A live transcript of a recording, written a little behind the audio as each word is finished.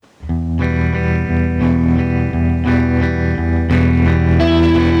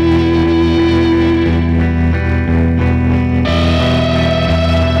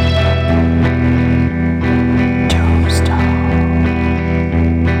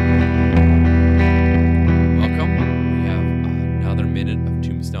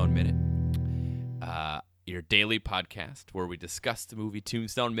your daily podcast where we discuss the movie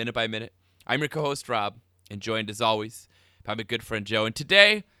Tombstone minute by minute. I'm your co-host, Rob, and joined as always by my good friend Joe. And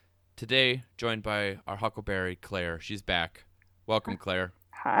today, joined by our Huckleberry, Claire. She's back. Welcome, Claire.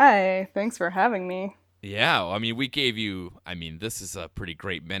 Hi, thanks for having me. Yeah, I mean, we gave you, this is a pretty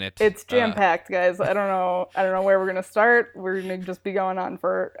great minute. It's jam-packed, guys. I don't know where we're going to start. We're going to just be going on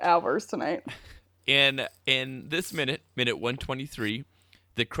for hours tonight. And in this minute 123,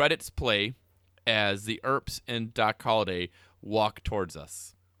 the credits play as the Earps and Doc Holliday walk towards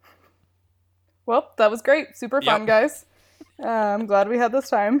us. Well, that was great. Super fun, guys. I'm glad we had this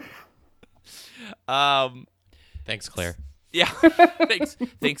time. Thanks, Claire. Yeah,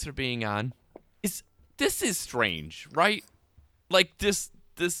 thanks for being on. This is strange, right? Like this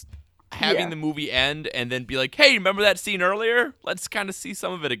having the movie end and then be like, hey, remember that scene earlier? Let's kind of see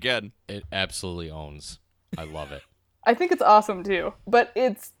some of it again. It absolutely owns. I love it. I think it's awesome too, but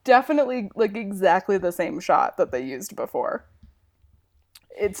it's definitely like exactly the same shot that they used before.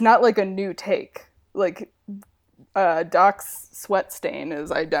 It's not like a new take. Like Doc's sweat stain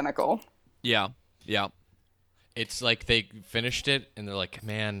is identical. Yeah. It's like they finished it and they're like,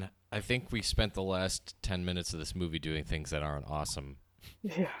 man, I think we spent the last 10 minutes of this movie doing things that aren't awesome.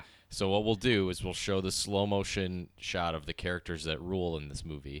 Yeah. So what we'll do is we'll show the slow motion shot of the characters that rule in this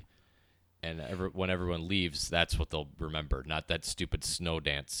movie. And when everyone leaves, that's what they'll remember, not that stupid snow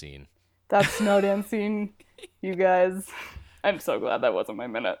dance scene. That snow dance scene, you guys. I'm so glad that wasn't my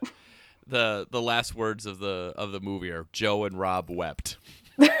minute. The last words of the movie are Joe and Rob wept.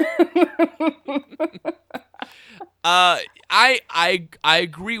 I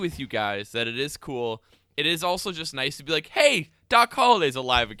agree with you guys that it is cool. It is also just nice to be like, hey, Doc Holliday's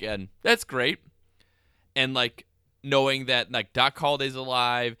alive again. That's great. And like knowing that like Doc Holliday's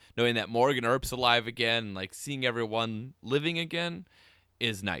alive, knowing that Morgan Earp's alive again, and like seeing everyone living again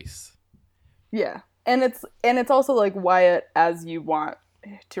is nice. Yeah. And it's also like Wyatt as you want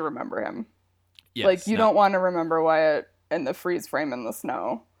to remember him. Yes, like you don't want to remember Wyatt in the freeze frame in the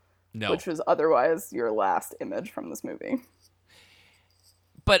snow. No. Which was otherwise your last image from this movie.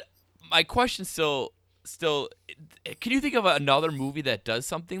 But my question still, can you think of another movie that does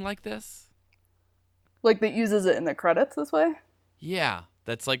something like this? Like that uses it in the credits this way? Yeah,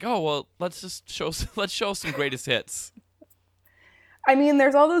 that's like, oh well, let's show some greatest hits. I mean,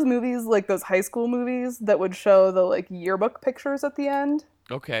 there's all those movies, like those high school movies that would show the like yearbook pictures at the end.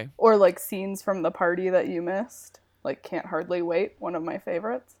 Okay. Or like scenes from the party that you missed. Like Can't Hardly Wait, one of my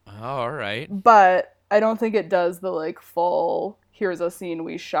favorites. Oh, all right. But I don't think it does the like full, here's a scene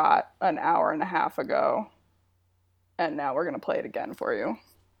we shot an hour and a half ago, and now we're going to play it again for you.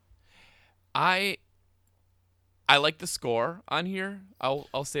 I like the score on here.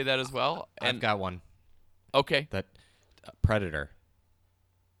 I'll say that as well. I've got one. Okay. That Predator.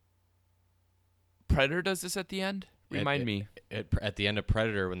 Predator does this at the end? Remind me. At the end of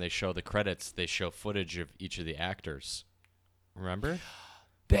Predator, when they show the credits, they show footage of each of the actors. Remember?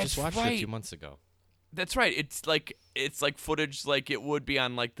 That's just watched it a few months ago. That's right. It's like footage like it would be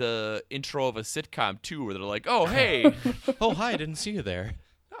on like the intro of a sitcom too, where they're like, "Oh, hey, oh hi, didn't see you there.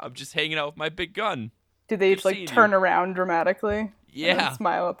 I'm just hanging out with my big gun." Do they each like turn around dramatically? Yeah. And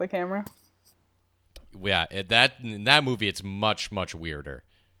smile at the camera. Yeah, in that movie, it's much weirder.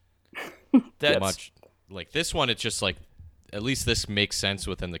 That's much like this one. It's just like at least this makes sense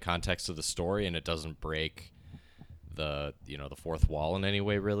within the context of the story, and it doesn't break the fourth wall in any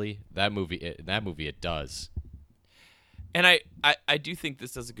way. Really, that movie it does. And I do think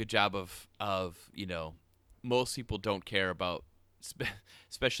this does a good job of most people don't care about,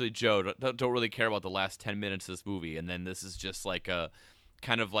 especially Joe, don't really care about the last 10 minutes of this movie, and then this is just like a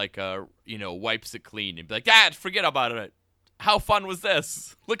kind of like a wipes it clean and be like, forget about it. How fun was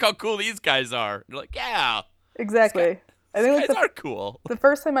this? Look how cool these guys are. And you're like, yeah, exactly. I think these guys are cool. The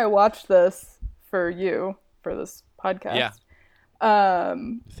first time I watched this for this podcast, I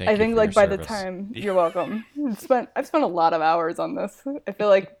think like by the time you're welcome. I've spent a lot of hours on this. I feel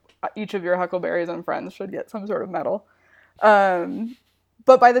like each of your Huckleberries and friends should get some sort of medal.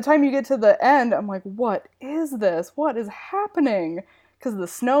 But by the time you get to the end, I'm like, what is this? What is happening? Because the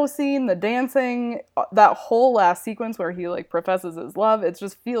snow scene, the dancing, that whole last sequence where he like professes his love, it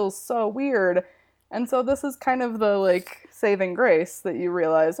just feels so weird. And so this is kind of the like saving grace that you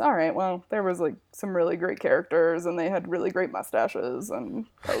realize, all right, well, there was like some really great characters and they had really great mustaches and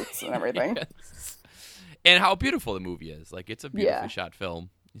coats and everything. Yes. And how beautiful the movie is. Like it's a beautifully shot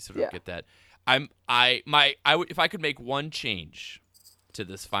film. You sort of get that. If I could make one change to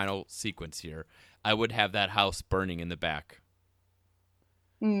this final sequence here, I would have that house burning in the back.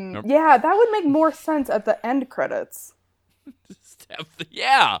 Yeah, that would make more sense at the end credits.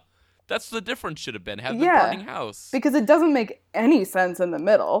 Yeah, That's the difference should have been. Have the burning house. Because it doesn't make any sense in the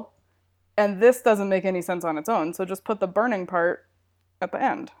middle. And this doesn't make any sense on its own. So just put the burning part at the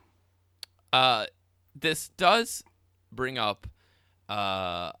end. This does bring up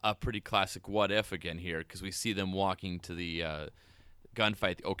a pretty classic what if again here, because we see them walking to the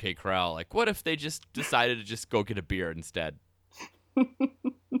gunfight, the OK Corral. Like, what if they just decided to just go get a beer instead?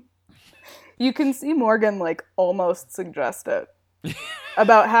 You can see Morgan, like, almost suggest it.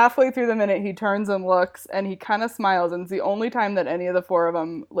 About halfway through the minute, he turns and looks, and he kind of smiles, and it's the only time that any of the four of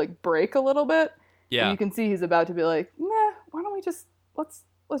them, like, break a little bit. Yeah. And you can see he's about to be like, nah, why don't we just, let's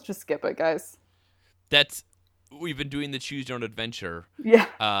just skip it, guys. We've been doing the choose your own adventure.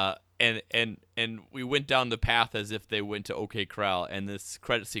 Yeah. And we went down the path as if they went to OK Corral, and this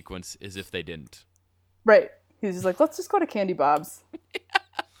credit sequence is if they didn't. Right. He's just like, let's just go to Candy Bob's.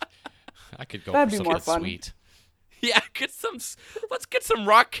 I could go That'd for be more something fun. sweet. Yeah, let's get some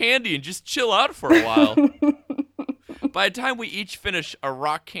rock candy and just chill out for a while. By the time we each finish a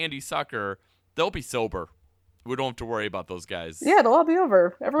rock candy sucker, they'll be sober. We don't have to worry about those guys. Yeah, it'll all be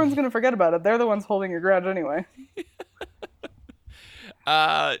over. Everyone's going to forget about it. They're the ones holding your grudge anyway.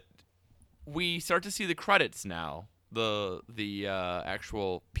 We start to see the credits now. The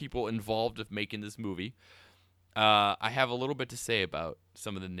actual people involved with making this movie. I have a little bit to say about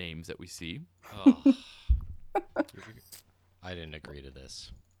some of the names that we see. Oh. I didn't agree to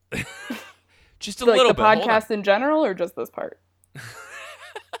this. Just a little bit. The podcast in general, or just this part?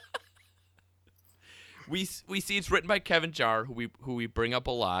 We see it's written by Kevin Jarre, who we bring up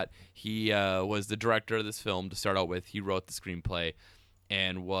a lot. He was the director of this film to start out with. He wrote the screenplay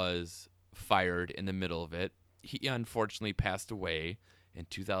and was fired in the middle of it. He unfortunately passed away in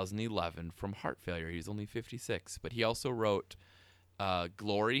 2011 from heart failure. He was only 56. But he also wrote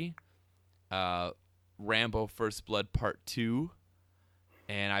Glory, Rambo First Blood Part 2,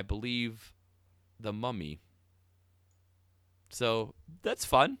 and I believe The Mummy. So that's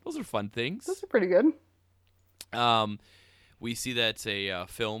fun. Those are fun things. Those are pretty good. We see that it's a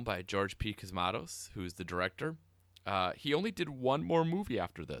film by George P. Cosmatos, who's the director. He only did one more movie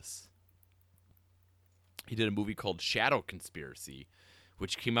after this. He did a movie called Shadow Conspiracy,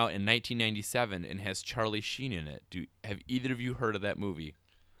 which came out in 1997 and has Charlie Sheen in it. Have either of you heard of that movie?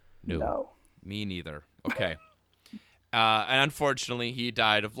 No. Me neither. Okay. And unfortunately, he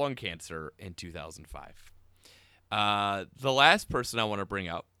died of lung cancer in 2005. The last person I want to bring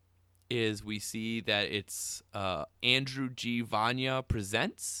up is we see that it's Andrew G. Vanya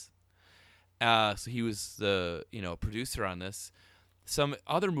Presents. So he was the producer on this. Some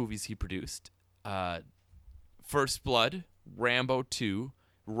other movies he produced: First Blood, Rambo 2,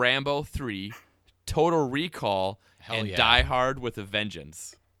 Rambo 3, Total Recall, and Die Hard with a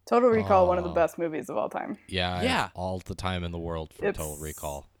Vengeance. Total Recall, one of the best movies of all time. Yeah. All the time in the world for Total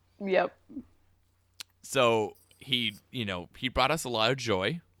Recall. Yep. So he brought us a lot of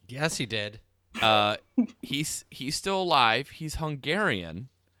joy. Yes, he did. He's still alive. He's Hungarian,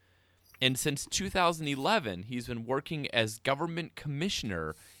 and since 2011, he's been working as government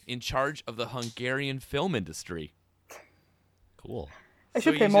commissioner in charge of the Hungarian film industry. Cool. I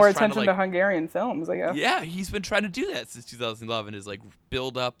should pay more attention to Hungarian films, I guess. Yeah, he's been trying to do that since 2011. Is like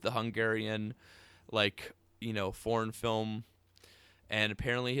build up the Hungarian, foreign film, and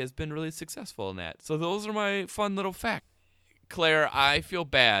apparently has been really successful in that. So those are my fun little facts. Claire, I feel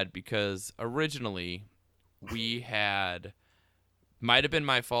bad because originally we might have been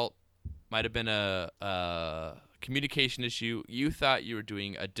my fault, might have been a communication issue. You thought you were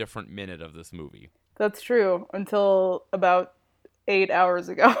doing a different minute of this movie. That's true, until about 8 hours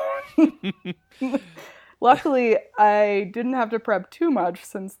ago. Luckily, I didn't have to prep too much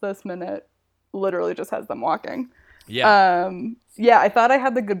since this minute literally just has them walking. Yeah. I thought I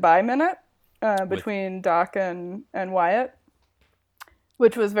had the goodbye minute between Doc and Wyatt,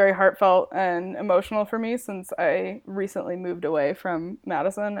 which was very heartfelt and emotional for me since I recently moved away from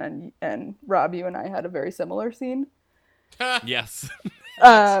Madison, and Rob, you and I had a very similar scene. Yes.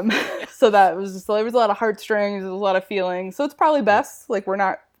 So that was just, there was a lot of heartstrings, there was a lot of feelings. So it's probably best, we're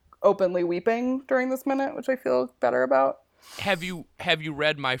not openly weeping during this minute, which I feel better about. Have you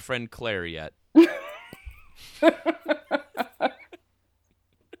read My Friend Claire yet?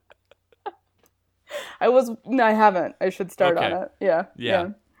 I haven't. I should start on it. Yeah.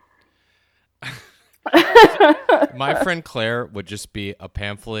 My Friend Claire would just be a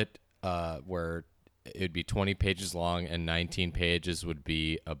pamphlet where it would be 20 pages long, and 19 pages would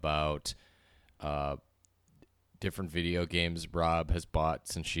be about different video games Rob has bought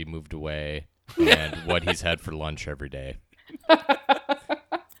since she moved away and what he's had for lunch every day.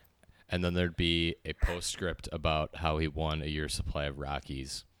 And then there'd be a postscript about how he won a year's supply of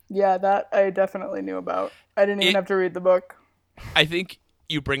Rockies. Yeah, that I definitely knew about. I didn't even have to read the book. I think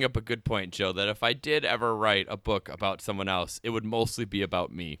you bring up a good point, Joe, that if I did ever write a book about someone else, it would mostly be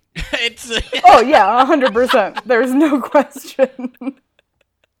about me. Oh, yeah, 100%. There's no question.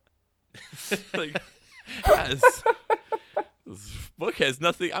 Like, yes. This book has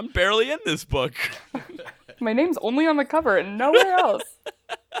nothing. I'm barely in this book. My name's only on the cover and nowhere else.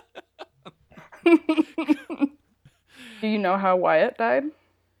 Do you know how Wyatt died?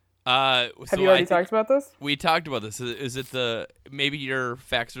 Have you already talked about this? We talked about this. Is it maybe your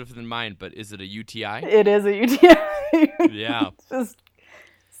facts are different than mine, but is it a UTI? It is a UTI. Yeah.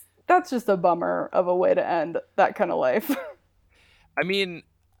 That's just a bummer of a way to end that kind of life. I mean,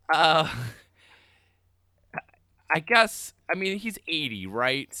 I guess, he's 80,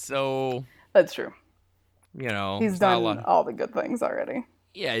 right? So. That's true. He's done all the good things already.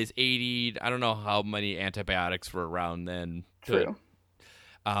 Yeah, he's 80. I don't know how many antibiotics were around then. True.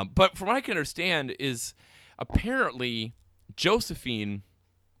 But from what I can understand is apparently Josephine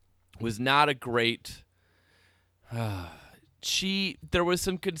was not a great... there was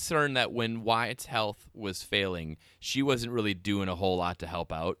some concern that when Wyatt's health was failing, she wasn't really doing a whole lot to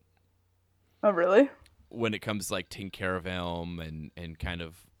help out. Oh, really? When it comes to, like, taking care of him and kind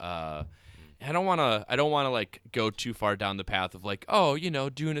of... I don't want to like go too far down the path of like,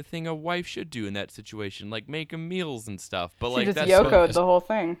 doing a thing a wife should do in that situation, like make him meals and stuff. But she just Yoko'd the whole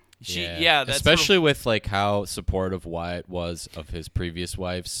thing. That's especially with like how supportive Wyatt was of his previous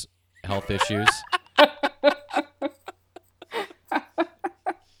wife's health issues.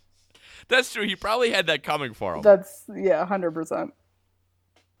 That's true. He probably had that coming for him. That's 100%.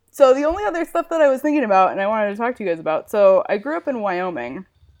 So the only other stuff that I was thinking about and I wanted to talk to you guys about. So I grew up in Wyoming,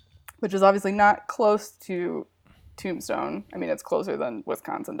 which is obviously not close to Tombstone. I mean, it's closer than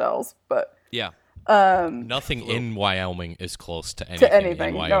Wisconsin Dells, but yeah. Nothing in Wyoming is close to anything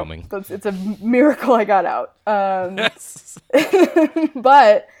in Wyoming. No, it's a miracle I got out.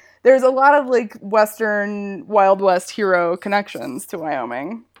 But there's a lot of like Western Wild West hero connections to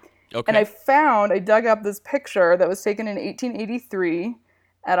Wyoming. Okay. And I dug up this picture that was taken in 1883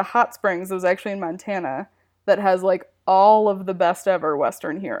 at a hot springs that was actually in Montana that has like all of the best ever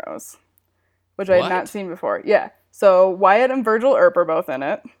Western heroes, which I had not seen before. Yeah. So Wyatt and Virgil Earp are both in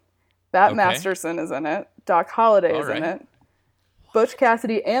it. Bat Masterson is in it. Doc Holliday is in it. Butch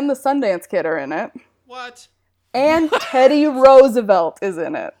Cassidy and the Sundance Kid are in it. What? And Teddy Roosevelt is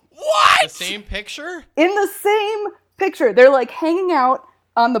in it. What? The same picture? In the same picture. They're like hanging out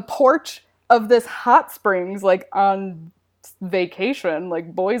on the porch of this hot springs, like on vacation,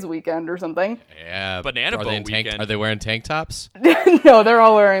 like boys' weekend or something. Yeah, banana boat weekend. Are they wearing tank tops? No, they're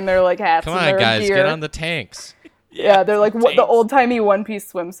all wearing their like hats. Come on, guys, gear. get on the tanks. Yeah, they're like the old-timey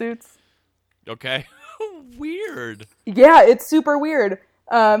one-piece swimsuits. Okay. Weird. Yeah, it's super weird.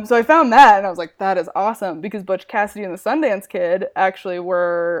 So I found that, and I was like, that is awesome, because Butch Cassidy and the Sundance Kid actually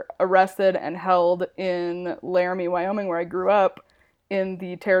were arrested and held in Laramie, Wyoming, where I grew up, in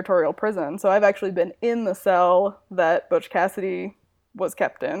the territorial prison. So I've actually been in the cell that Butch Cassidy was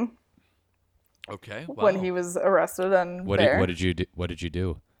kept in. Okay. Wow. When he was arrested and what did you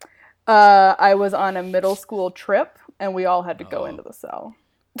do? I was on a middle school trip, and we all had to go into the cell.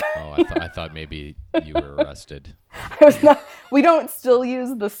 Oh, I thought maybe you were arrested. We don't still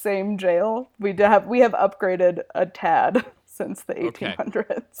use the same jail. We have upgraded a tad since the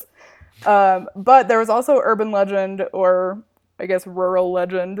 1800s. Okay. But there was also urban legend, or I guess rural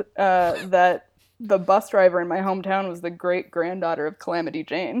legend, that the bus driver in my hometown was the great-granddaughter of Calamity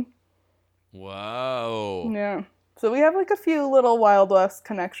Jane. Whoa. Yeah. So we have like a few little Wild West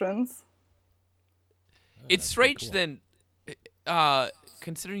connections. It's strange then,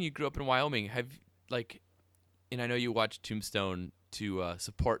 considering you grew up in Wyoming, and I know you watched Tombstone to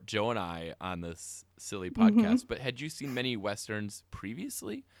support Joe and I on this silly podcast, but had you seen many Westerns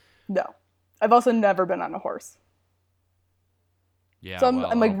previously? No. I've also never been on a horse. Yeah, so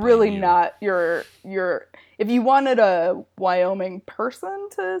I'm like really not your. If you wanted a Wyoming person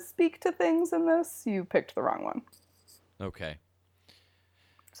to speak to things in this, you picked the wrong one. Okay.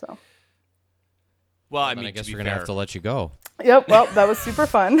 So. Well, I guess we're gonna have to let you go. Yep. Well, that was super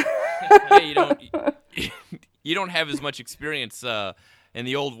fun. Yeah, you don't have as much experience in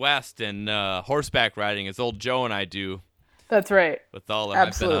the Old West and horseback riding as old Joe and I do. That's right. With all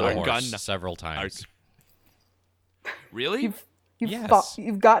I've been on a horse several times. Really?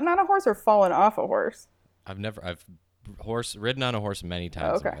 You've gotten on a horse or fallen off a horse? I've ridden on a horse many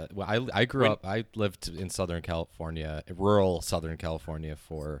times. Oh, okay. Well, I grew up. I lived in Southern California, rural Southern California,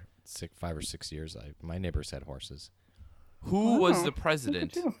 for 5 or 6 years. My neighbors had horses. Who was the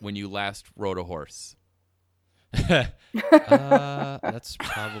president when you last rode a horse? That's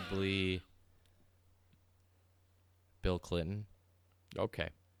probably Bill Clinton. Okay.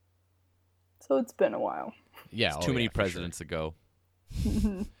 So it's been a while. Yeah, too many presidents ago.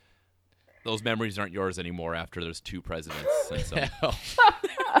 Those memories aren't yours anymore after there's 2 presidents.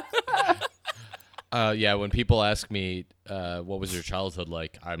 Yeah, when people ask me, what was your childhood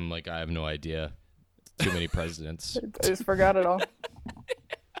like? I'm like, I have no idea. Too many presidents. I just forgot it all.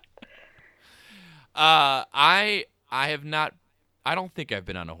 I have not. I don't think I've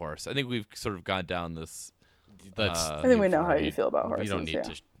been on a horse. I think we've sort of gone down this. I think we know how you feel about horses. You don't need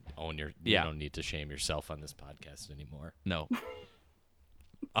to own your. You don't need to shame yourself on this podcast anymore. No.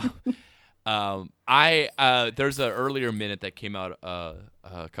 There's an earlier minute that came out a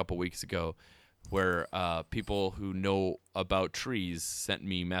couple weeks ago where people who know about trees sent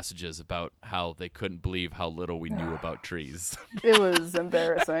me messages about how they couldn't believe how little we knew about trees. It was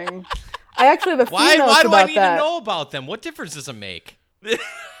embarrassing. I actually have a few notes about that. Why do I need to know about them? What difference does it make?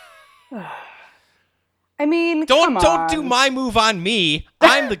 I mean, don't do my move on me.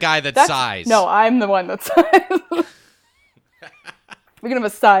 I'm the guy that sighs. No, I'm the one that sighs. We're gonna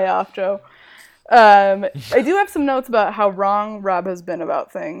have a sigh off, Joe. I do have some notes about how wrong Rob has been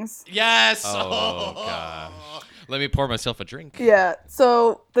about things. Yes. Oh gosh. Let me pour myself a drink. Yeah.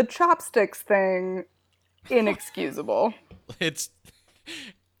 So the chopsticks thing, inexcusable.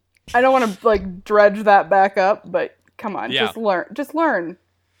 I don't want to dredge that back up, but come on, just learn. Just learn.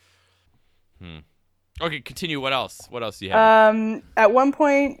 Okay, continue. What else? What else do you have? At one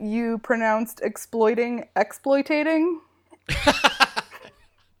point, you pronounced exploitating.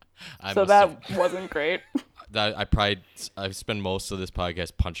 So that wasn't great. I spend most of this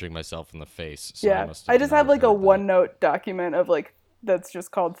podcast punching myself in the face. So yeah, I just have a OneNote document of that's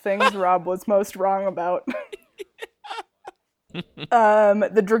just called things Rob was most wrong about.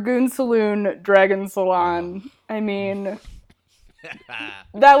 The Dragoon Saloon, Dragon Salon. I mean,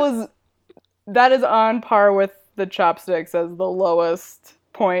 that is on par with the chopsticks as the lowest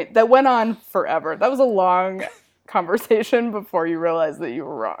point. That went on forever. That was a long conversation before you realized that you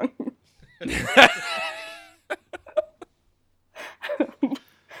were wrong.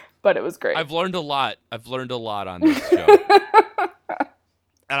 But it was great. I've learned a lot on this show.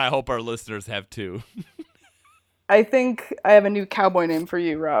 And I hope our listeners have too. I think I have a new cowboy name for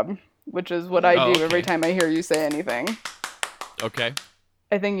you, Rob, which is what I do every time I hear you say anything. Okay.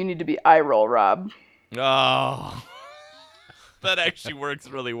 I think you need to be eye roll Rob. Oh. That actually works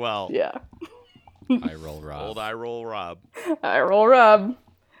really well. Yeah. Eye roll Rob. Old eye roll Rob. Eye roll Rob.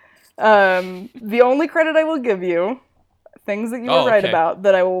 The only credit I will give you, things that you were right about,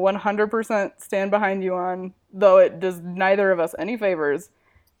 that I will 100% stand behind you on, though it does neither of us any favors,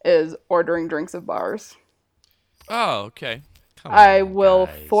 is ordering drinks at bars. Oh, okay. I will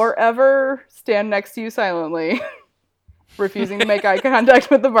forever stand next to you silently, refusing to make eye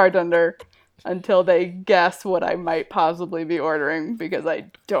contact with the bartender until they guess what I might possibly be ordering, because I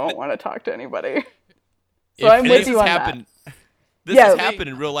don't want to talk to anybody. So I'm with you on that. This has happened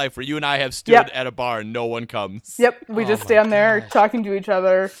in real life where you and I have stood at a bar and no one comes. Yep, we just stand there talking to each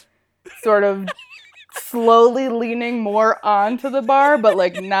other, sort of slowly leaning more onto the bar, but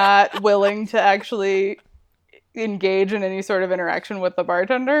not willing to actually engage in any sort of interaction with the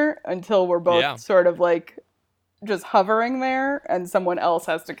bartender until we're both sort of just hovering there, and someone else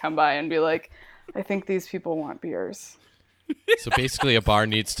has to come by and be like, I think these people want beers. So basically a bar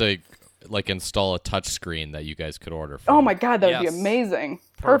needs to install a touch screen that you guys could order from. Oh my god, that would be amazing.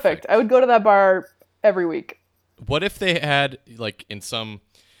 Perfect. I would go to that bar every week. What if they had in some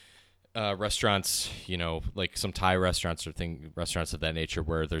restaurants, some Thai restaurants or restaurants of that nature,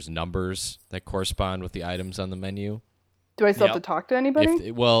 where there's numbers that correspond with the items on the menu? Do I still have to talk to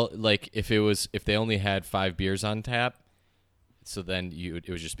anybody? If they only had 5 beers on tap, so then it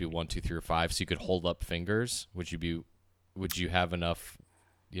would just be 1, 2, 3, or 5. So you could hold up fingers. Would you have enough,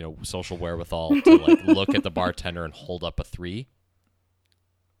 social wherewithal to look at the bartender and hold up a 3?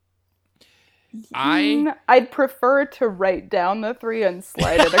 I'd prefer to write down the 3 and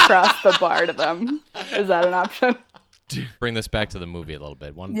slide it across the bar to them. Is that an option? Bring this back to the movie a little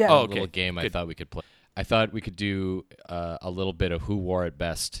bit. One little game I thought we could play. I thought we could do a little bit of who wore it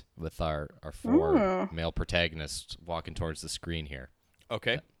best with our 4 male protagonists walking towards the screen here.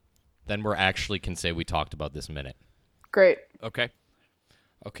 Okay. Then we actually can say we talked about this minute. Great. Okay.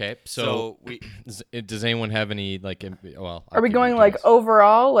 So does anyone have any are we going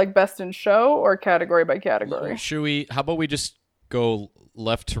overall, best in show, or category by category? How about we just go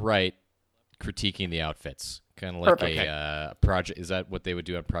left to right, critiquing the outfits, kind of like a project? Is that what they would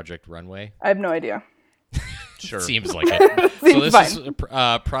do on Project Runway? I have no idea. Sure. Seems like it. So this is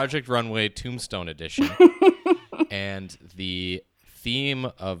Project Runway Tombstone Edition. And the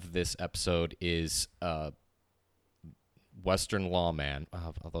theme of this episode is Western lawman,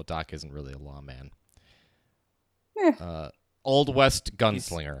 although Doc isn't really a lawman. Old West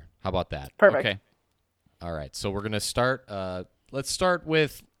gunslinger. How about that? Perfect. Okay. All right, so we're going to start. Let's start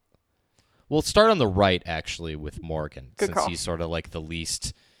with. We'll start on the right, actually, with Morgan, since call. he's sort of like the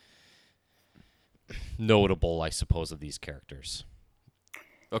least notable, I suppose, of these characters.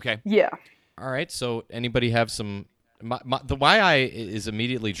 Okay. Yeah. All right, so anybody have some. The my eye is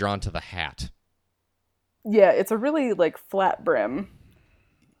immediately drawn to the hat. Yeah, it's a really like flat brim.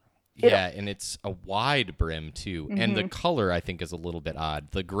 Yeah, and it's a wide brim too, and the color I think is a little bit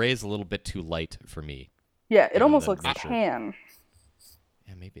odd. The gray is a little bit too light for me. Yeah, it almost the looks nature. tan.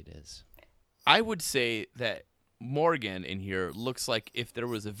 Yeah, maybe it is. I would say that Morgan in here looks like if there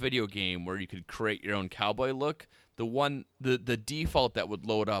was a video game where you could create your own cowboy look, the default that would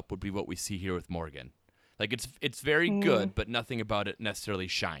load up would be what we see here with Morgan. Like it's very good, but nothing about it necessarily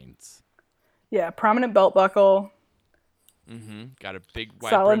shines. Yeah, prominent belt buckle. Got a big wide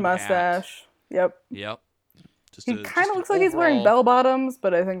Solid brim mustache. Hat. Yep. Yep. He kind of looks like he's wearing bell bottoms,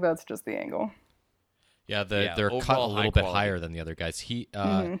 but I think that's just the angle. Yeah, they're cut a little bit higher than the other guys.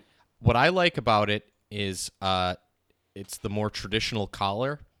 What I like about it is it's the more traditional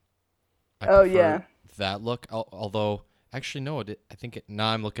collar. I prefer that look. Although, actually, no, I think now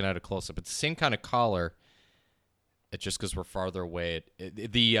I'm looking at it close up. It's the same kind of collar. It's just because we're farther away.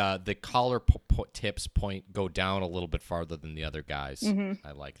 The collar tips go down a little bit farther than the other guys.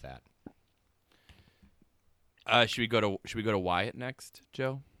 I like that. Should we go to Wyatt next,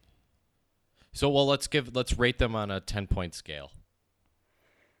 Joe? So let's rate them on a 10-point scale.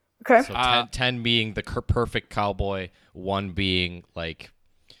 Okay. So 10 being the perfect cowboy, 1 being like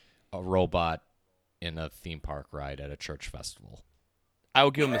a robot in a theme park ride at a church festival. I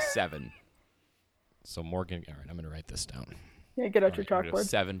will give him a 7. So Morgan, all right, I'm going to write this down. Yeah, get out your We're gonna go chalkboard.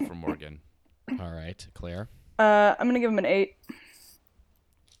 7 for Morgan. All right, Claire. I'm gonna give him an 8.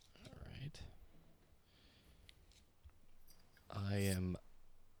 All right.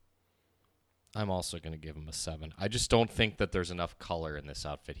 I'm also going to give him a 7. I just don't think that there's enough color in this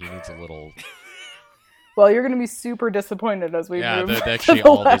outfit. He needs a little. Well, you're gonna be super disappointed as we move. Yeah, actually,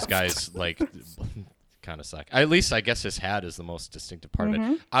 all these guys like kind of suck. At least I guess his hat is the most distinctive part of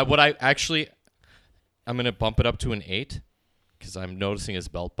it. I'm going to bump it up to an 8 because I'm noticing his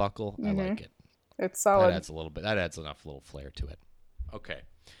belt buckle. I like it. It's solid. That adds enough little flair to it. Okay.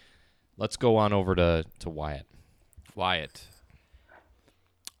 Let's go on over to Wyatt. Wyatt.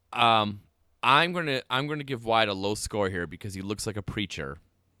 I'm gonna give Wyatt a low score here because he looks like a preacher.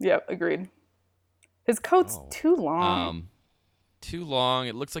 Yep, agreed. His coat's too long. Too long.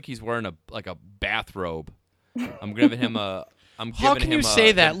 It looks like he's wearing a bathrobe. I'm giving him a. How can you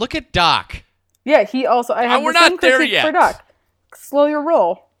say that? Look at Doc. Yeah, he also. I have we're the same not there critique yet. for Doc. Slow your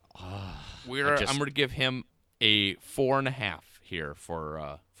roll. I'm going to give him a 4.5 here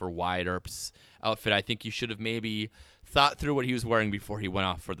for Wyatt Earp's outfit. I think you should have maybe thought through what he was wearing before he went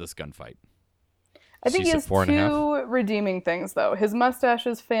off for this gunfight. I think he has 2 redeeming things, though. His mustache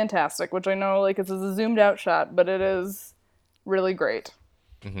is fantastic, which I know like it's a zoomed out shot, but it is really great.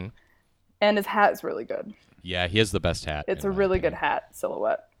 Mm-hmm. And his hat is really good. Yeah, he has the best hat. It's a really good hat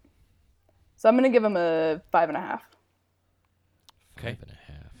silhouette. So I'm going to give him a 5.5. Okay. 5.5.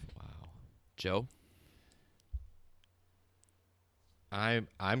 Wow. Joe? I'm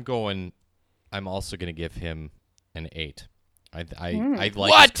also going to give him an 8. I like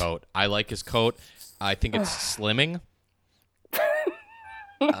What? his coat. I like his coat. I think it's slimming.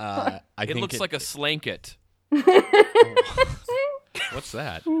 It looks like a slanket. What's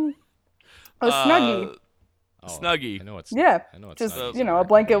that? A snuggie. Snuggie. I know it's. Yeah. I know it's just, snuggie. a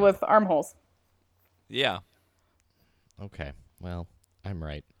blanket with armholes. Yeah. Okay. Well, I'm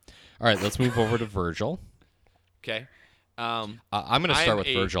right. All right. Let's move over to Virgil. Okay. I'm going to start with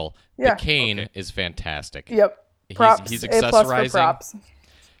Virgil. Yeah. The cane is fantastic. Yep. Props. He's A+ accessorizing. for props.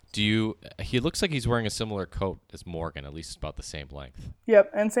 He looks like he's wearing a similar coat as Morgan, at least about the same length. Yep,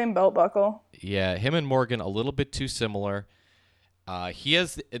 and same belt buckle. Yeah, him and Morgan a little bit too similar. He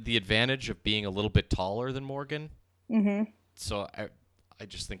has the advantage of being a little bit taller than Morgan. Mm-hmm. So I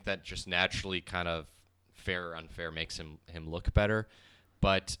just think that just naturally kind of fair or unfair makes him look better.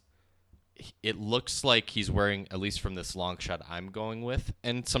 But it looks like he's wearing, at least from this long shot I'm going with,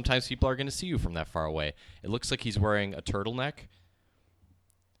 and sometimes people are going to see you from that far away. It looks like he's wearing a turtleneck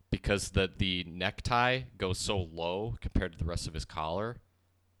because the necktie goes so low compared to the rest of his collar.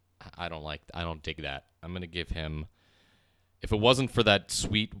 I don't dig that. I'm going to give him, if it wasn't for that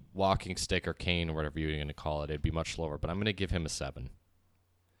sweet walking stick or cane or whatever you're going to call it, it'd be much lower, but I'm going to give him a 7.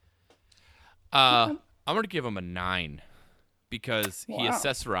 I'm going to give him a 9 because he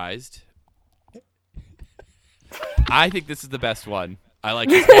accessorized. I think this is the best one. I like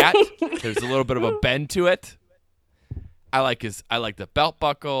his hat. There's a little bit of a bend to it. I like the belt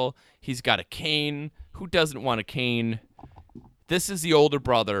buckle. He's got a cane. Who doesn't want a cane? This is the older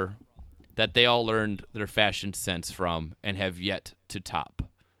brother that they all learned their fashion sense from and have yet to top.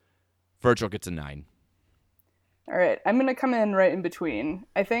 Virgil gets a 9. All right, I'm going to come in right in between.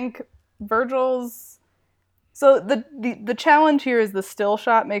 I think Virgil's... So the challenge here is the still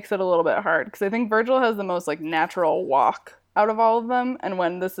shot makes it a little bit hard, because I think Virgil has the most, like, natural walk out of all of them, and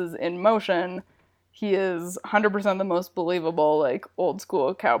when this is in motion, he is 100% the most believable, like, old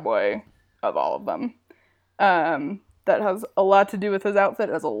school cowboy of all of them. That has a lot to do with his outfit.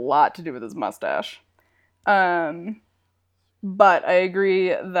 It has a lot to do with his mustache. But I agree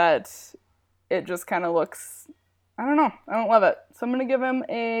that it just kind of looks... I don't know. I don't love it. So I'm going to give him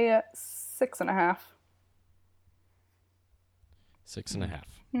a 6.5. 6.5.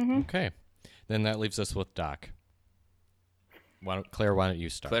 Mm-hmm. Okay. Then that leaves us with Doc. Claire, why don't you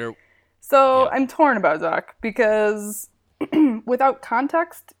start? Claire. So I'm torn about Doc because without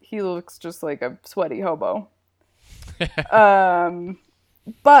context, he looks just like a sweaty hobo.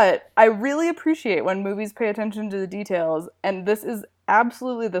 But I really appreciate when movies pay attention to the details, and this is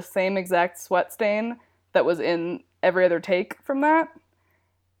absolutely the same exact sweat stain that was in every other take from that.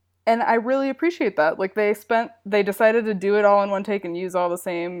 And I really appreciate that. Like, they decided to do it all in one take and use all the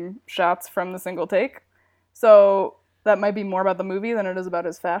same shots from the single take. So that might be more about the movie than it is about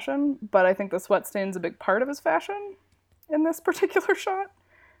his fashion, but I think the sweat stain's a big part of his fashion in this particular shot.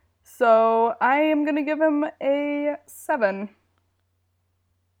 So I am going to give him a 7.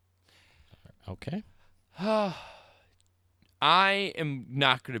 Okay. I am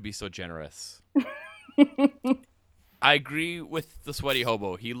not going to be so generous. I agree with the sweaty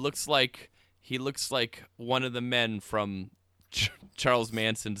hobo. He looks like one of the men from Charles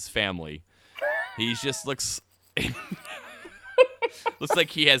Manson's Family. He just looks like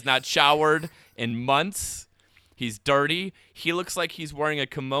he has not showered in months. He's dirty. He looks like he's wearing a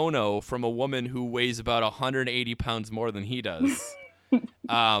kimono from a woman who weighs about 180 pounds more than he does.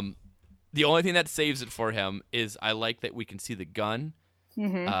 The only thing that saves it for him is I like that we can see the gun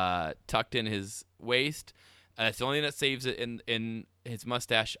tucked in his waist. That's the only thing that saves it in his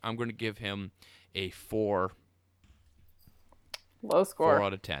mustache. I'm going to give him a 4. Low score. 4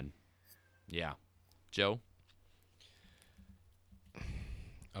 out of 10. Yeah. Joe?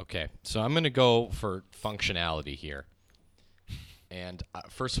 Okay, so I'm going to go for functionality here. And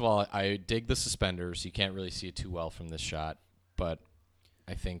first of all, I dig the suspenders. You can't really see it too well from this shot, but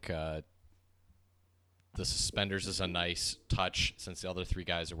I think the suspenders is a nice touch since the other 3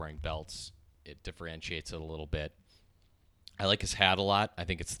 guys are wearing belts. It differentiates it a little bit. I like his hat a lot. I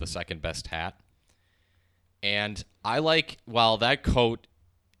think it's the second best hat. And I like, while that coat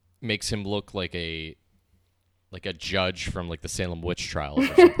makes him look like a judge from like the Salem witch trials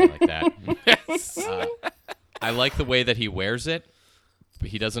or something like that. I like the way that he wears it. But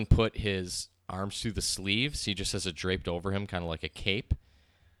he doesn't put his arms through the sleeves. He just has it draped over him, kind of like a cape.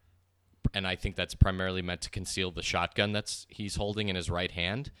 And I think that's primarily meant to conceal the shotgun he's holding in his right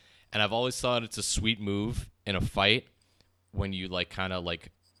hand. And I've always thought it's a sweet move in a fight when you kind of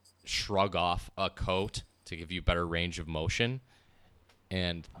shrug off a coat to give you better range of motion.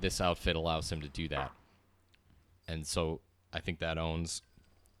 And this outfit allows him to do that. And so I think that owns.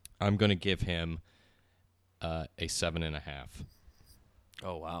 I'm going to give him a 7.5.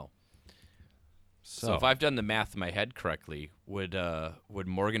 Oh, wow. So if I've done the math in my head correctly, would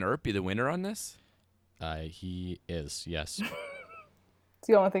Morgan Earp be the winner on this? He is, yes. It's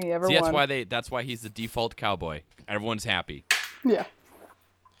the only thing he ever won. That's why he's the default cowboy. Everyone's happy. Yeah.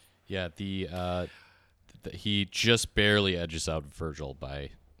 Yeah, he just barely edges out Virgil by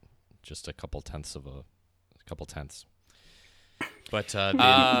just a couple tenths. But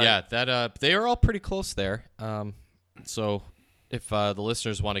they are all pretty close there. So if the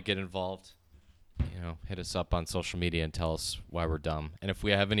listeners want to get involved, hit us up on social media and tell us why we're dumb. And if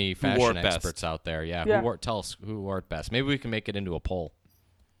we have any fashion experts out there, tell us who wore it best. Maybe we can make it into a poll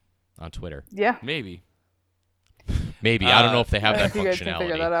on Twitter. Yeah. Maybe. I don't know if they have that functionality. You guys can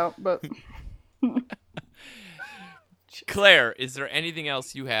figure that out, but... Claire, is there anything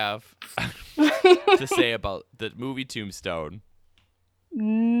else you have to say about the movie Tombstone?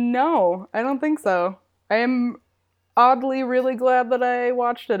 No, I don't think so. I am oddly really glad that I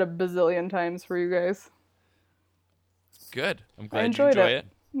watched it a bazillion times for you guys. Good. I'm glad you enjoy it.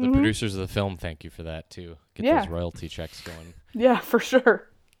 The producers of the film, thank you for that, too. Get those royalty checks going. Yeah, for sure.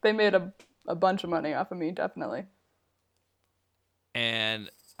 They made a bunch of money off of me, definitely. And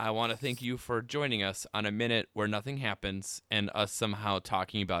I want to thank you for joining us on a minute where nothing happens and us somehow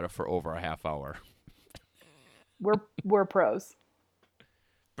talking about it for over a half hour. We're pros.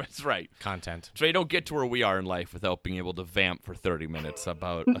 That's right. Content. So you don't get to where we are in life without being able to vamp for 30 minutes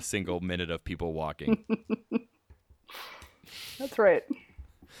about a single minute of people walking. That's right.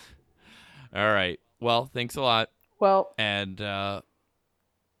 All right. Well, thanks a lot. Well, and go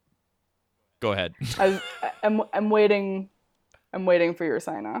ahead. I'm waiting. I'm waiting for your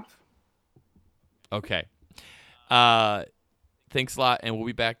sign off. Okay. Thanks a lot, and we'll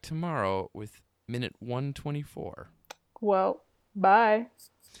be back tomorrow with minute 124. Well, bye.